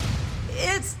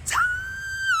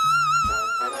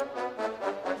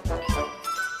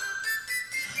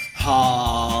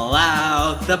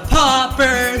out the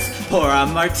poppers, pour a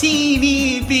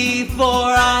martini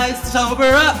before I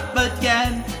sober up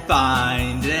again.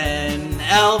 Find an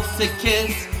elf to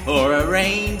kiss, or a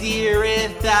reindeer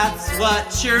if that's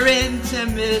what you're into,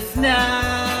 miss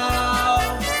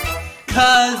now.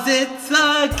 'Cause it's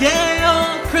a gay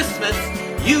old Christmas,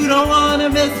 you don't wanna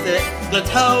miss it. Let's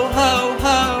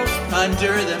ho-ho-ho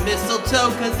under the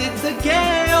mistletoe, 'cause it's a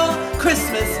gay old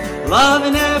Christmas,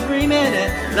 loving every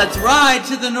minute. Let's ride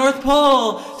to the North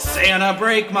Pole, Santa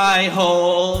break my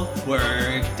hole.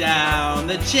 Work down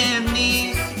the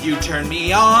chimney, you turn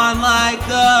me on like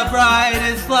the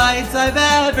brightest lights I've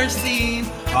ever seen.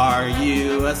 Are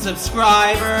you a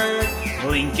subscriber?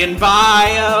 Link in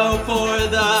bio for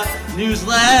the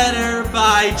newsletter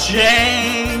by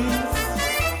James.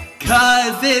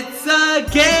 'Cause it's a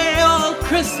gay old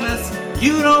Christmas,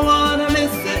 you don't wanna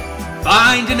miss it.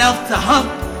 Find an elf to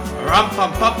hump,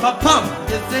 rum-pum-pum-pum-pum.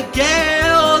 It's a gay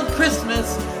old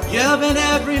Christmas, loving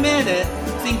every minute.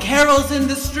 Sing carols in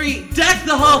the street, deck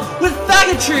the hall with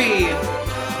faggotry.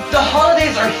 The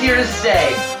holidays are here to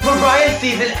stay. Mariah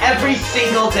season every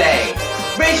single day.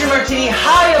 Raise your martini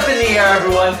high up in the air,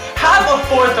 everyone. Have a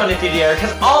fourth one if you dare,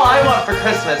 because all I want for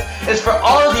Christmas is for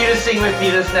all of you to sing with me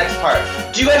this next part.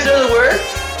 Do you guys know the words?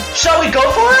 Shall we go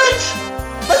for it?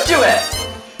 Let's do it.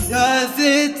 'Cause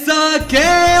it's a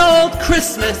gay old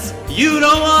Christmas, you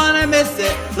don't wanna miss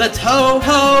it. Let's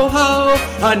ho-ho-ho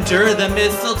under the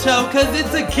mistletoe, 'cause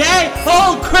it's a gay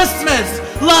old Christmas,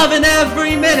 loving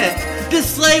every minute.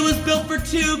 This sleigh was built for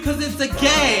two, 'cause it's a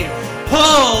gay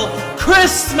old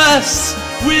Christmas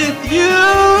with you.